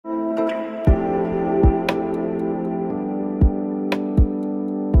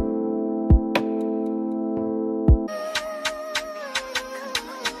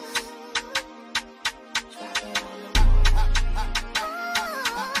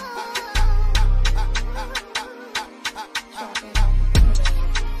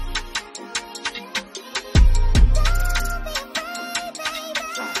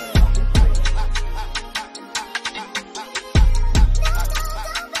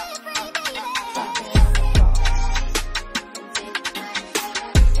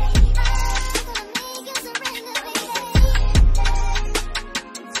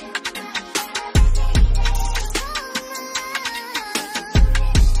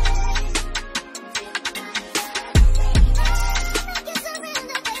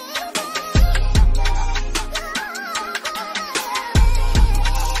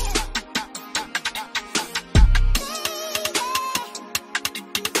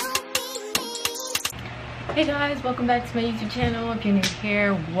Hey guys, welcome back to my YouTube channel. If you're new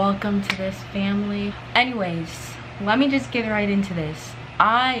here, welcome to this family. Anyways, let me just get right into this.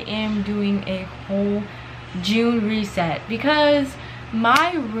 I am doing a whole June reset because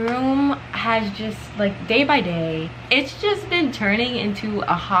my room has just, like, day by day, it's just been turning into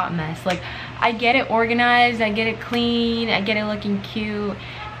a hot mess. Like, I get it organized, I get it clean, I get it looking cute,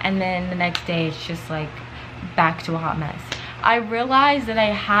 and then the next day it's just like back to a hot mess. I realized that I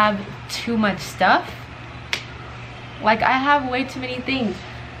have too much stuff. Like, I have way too many things.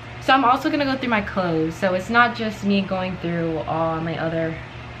 So I'm also gonna go through my clothes. So it's not just me going through all my other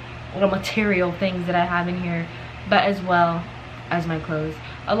little material things that I have in here, but as well as my clothes.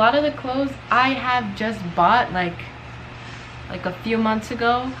 A lot of the clothes I have just bought like a few months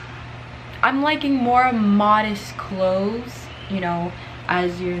ago. I'm liking more modest clothes, you know,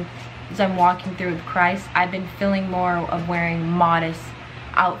 as I'm walking through with Christ. I've been feeling more of wearing modest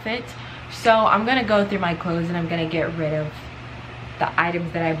outfits. So I'm gonna go through my clothes and I'm gonna get rid of the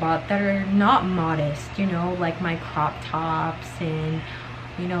items that I bought that are not modest, you know, like my crop tops and,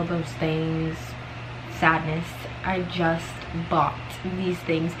 you know, those things. Sadness. I just bought these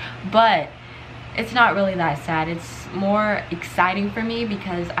things, but it's not really that sad. It's more exciting for me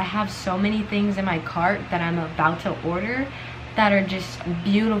because I have so many things in my cart that I'm about to order that are just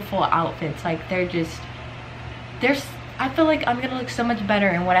beautiful outfits. Like, I feel like I'm gonna look so much better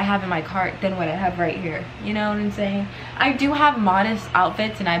in what I have in my cart than what I have right here. You know what I'm saying? I do have modest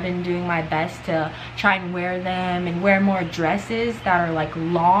outfits and I've been doing my best to try and wear them and wear more dresses that are like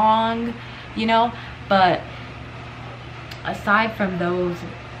long, you know? But aside from those,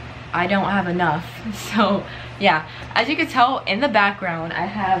 I don't have enough. So yeah, as you can tell in the background, I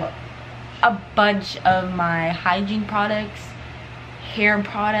have a bunch of my hygiene products, hair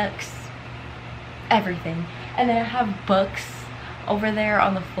products, everything. And then I have books over there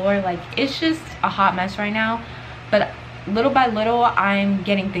on the floor. Like, it's just a hot mess right now, but little by little I'm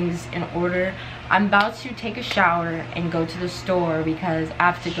getting things in order. I'm about to take a shower and go to the store because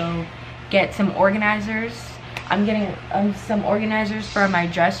I have to go get some organizers. I'm getting some organizers for my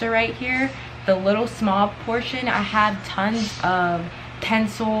dresser right here. The little small portion, I have tons of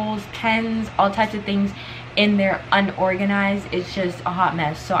pencils, pens, all types of things in there unorganized. It's just a hot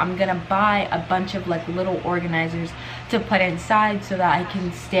mess. So I'm gonna buy a bunch of like little organizers to put inside so that I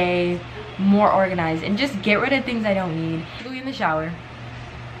can stay more organized and just get rid of things I don't need. Go in the shower,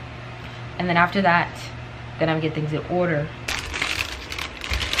 and then after that, then I'm gonna get things in order.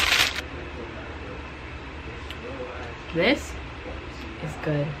 This is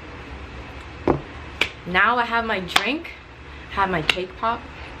good. Now I have my drink, have my cake pop.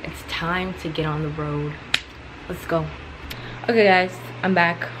 It's time to get on the road. Let's go. Okay guys, I'm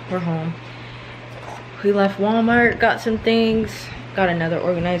back. We're home. We left Walmart, got some things, got another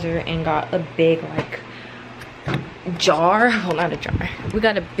organizer, and got a big like jar. Well, not a jar. We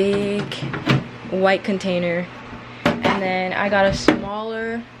got a big white container, and then I got a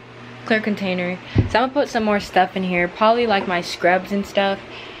smaller clear container. So I'm gonna put some more stuff in here, probably like my scrubs and stuff,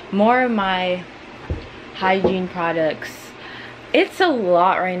 more of my hygiene products. It's a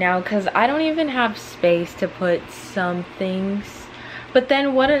lot right now because I don't even have space to put some things. But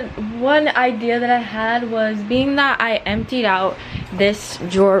then one idea that I had was, being that I emptied out this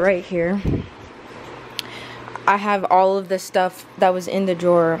drawer right here, I have all of the stuff that was in the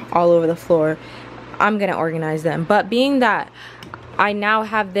drawer all over the floor. I'm gonna organize them. But being that I now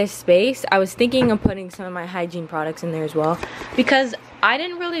have this space, I was thinking of putting some of my hygiene products in there as well, because I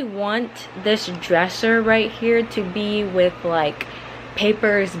didn't really want this dresser right here to be with like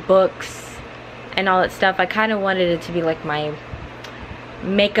papers, books, and all that stuff. I kind of wanted it to be like my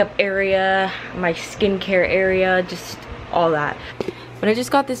makeup area, my skincare area, just all that. But I just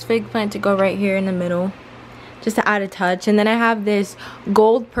got this fig plant to go right here in the middle, just to add a touch. And then I have this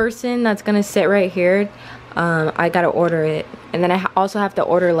gold person that's gonna sit right here. I gotta order it, and then I also have to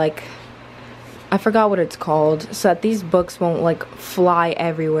order, like, I forgot what it's called, so that these books won't like fly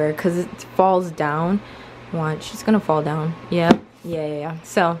everywhere, because it falls down. Watch, it's gonna fall down. Yeah.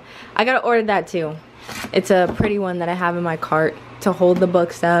 So I gotta order that too. It's a pretty one that I have in my cart to hold the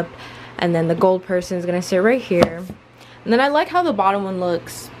books up, and then the gold person is gonna sit right here. And then I like how the bottom one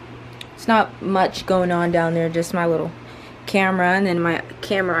looks. It's not much going on down there, just my little camera, and then my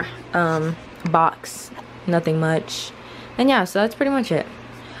camera box. Nothing much. And yeah, so that's pretty much it.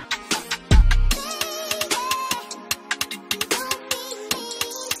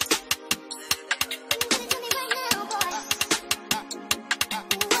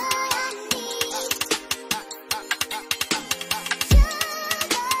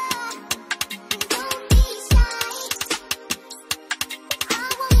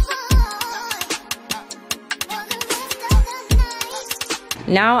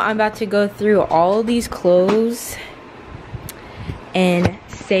 now I'm about to go through all these clothes and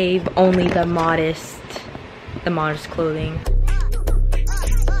save only the modest clothing.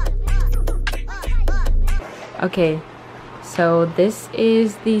 Okay, so this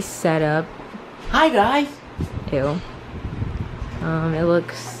is the setup. Hi guys. Ew. It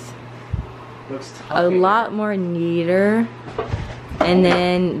looks a lot more neater. And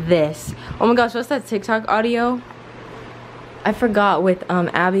then this. Oh my gosh, what's that TikTok audio? I forgot, with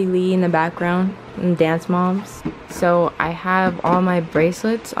Abby Lee in the background and Dance Moms. So I have all my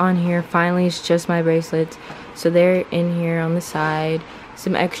bracelets on here. Finally, it's just my bracelets. So they're in here on the side.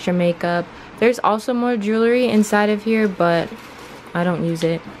 Some extra makeup. There's also more jewelry inside of here, but I don't use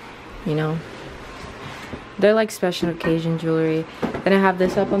it, you know. They're like special occasion jewelry. Then I have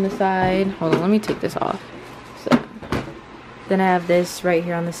this up on the side. Hold on, let me take this off. So, then I have this right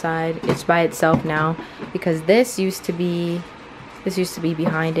here on the side. It's by itself now because this used to be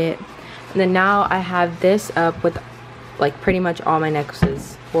behind it. And then now I have this up with like pretty much all my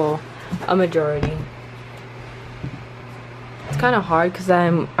necklaces. Well, a majority. It's kind of hard because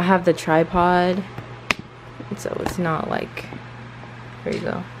I have the tripod, so it's not like, there you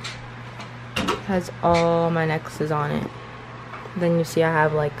go. It has all my necklaces on it. Then you see I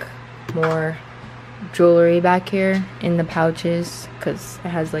have like more jewelry back here in the pouches because it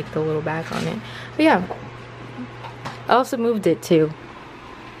has like the little back on it. But yeah, I also moved it too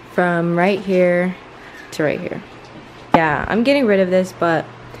from right here to right here. Yeah, I'm getting rid of this, but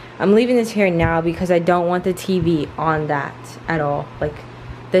I'm leaving this here now because I don't want the TV on that at all. Like,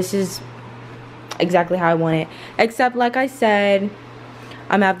 this is exactly how I want it, except like I said,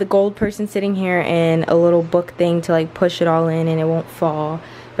 I'm gonna have the gold person sitting here and a little book thing to like push it all in and it won't fall.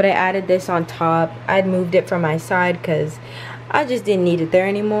 But I added this on top. I'd moved it from my side because I just didn't need it there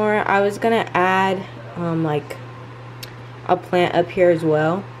anymore. I was gonna add like a plant up here as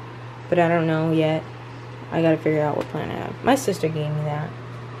well, but I don't know yet. I gotta figure out what plant I have. My sister gave me that.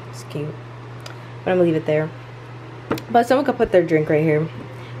 It's cute, but I'm gonna leave it there. But someone could put their drink right here.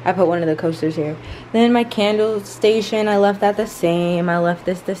 I put one of the coasters here. Then my candle station, I left that the same. I left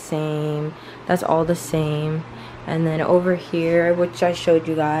this the same. That's all the same. And then over here, which I showed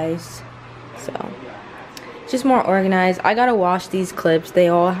you guys, so just more organized. I gotta wash these clips. They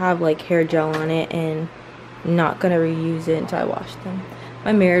all have like hair gel on it, and I'm not gonna reuse it until I wash them.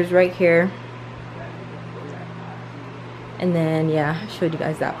 My mirror's right here. And then yeah, I showed you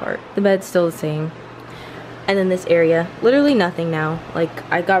guys that part. The bed's still the same. And then this area, literally nothing now.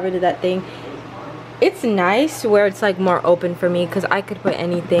 Like, I got rid of that thing. It's nice where it's like more open for me because I could put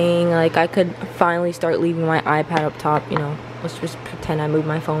anything. Like, I could finally start leaving my iPad up top, you know. Let's just pretend I moved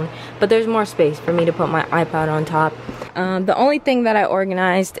my phone. But there's more space for me to put my iPad on top. The only thing that I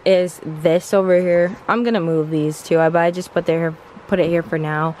organized is this over here. I'm gonna move these too, but I just put it here for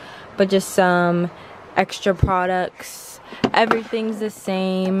now. But just some extra products. Everything's the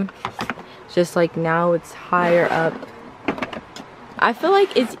same. Just like now it's higher up. I feel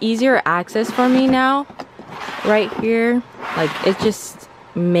like it's easier access for me now right here. Like, it just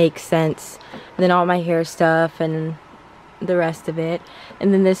makes sense. And then all my hair stuff and the rest of it.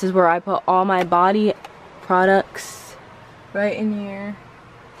 And then this is where I put all my body products right in here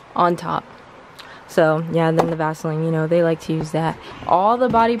on top. So yeah, and then the Vaseline, you know, they like to use that. All the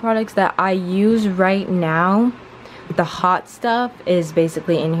body products that I use right now, the hot stuff, is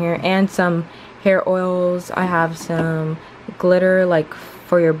basically in here, and some hair oils. I have some glitter like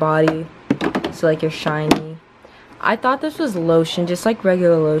for your body, so like you're shiny. I thought this was lotion, just like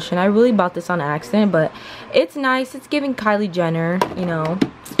regular lotion. I really bought this on accident, but it's nice. It's giving Kylie Jenner, you know,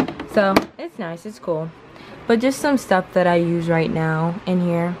 so it's nice, it's cool. But just some stuff that I use right now in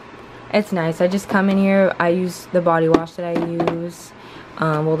here. It's nice. I just come in here, I use the body wash that I use,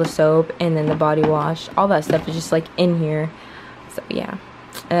 well, the soap, and then the body wash. All that stuff is just like in here. So yeah.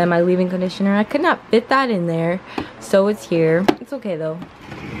 And my leave-in conditioner, I could not fit that in there, so it's here. It's okay though.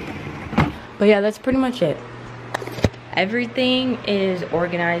 But yeah, that's pretty much it. Everything is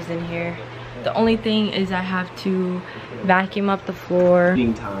organized in here. The only thing is I have to vacuum up the floor.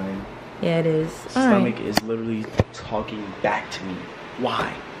 Eating time. Yeah, it is. Stomach is literally talking back to me.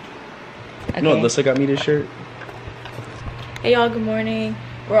 Why? Okay. You know what Alyssa got me this shirt? Hey y'all, good morning.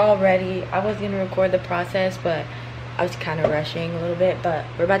 We're all ready. I was gonna record the process, but I was kind of rushing a little bit, but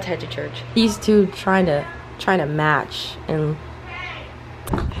we're about to head to church. These two trying to match, and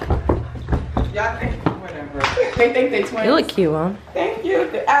Y'all think whatever. They think they twins. you look cute, huh? Thank you.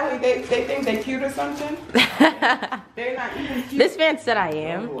 Allie, they think they cute or something. They're not even cute. This man said I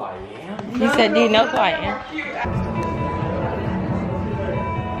am. Who I am? He said, do you know who I am? Cute.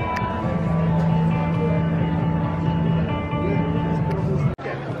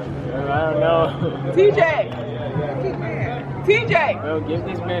 TJ. TJ. Bro, give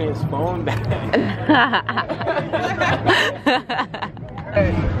this man his phone back.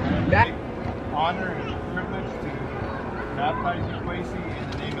 Honor and privilege to baptize you, Quasi,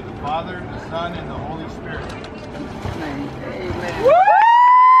 in the name of the Father, the Son, and the Holy Spirit.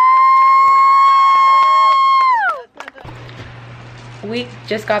 We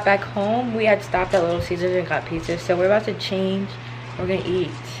just got back home. We had stopped at Little Caesars and got pizza, so we're about to change. We're gonna eat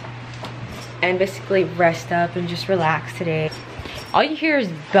and basically rest up and just relax today. All you hear is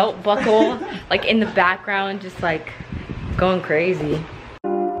belt buckle like in the background, just like going crazy.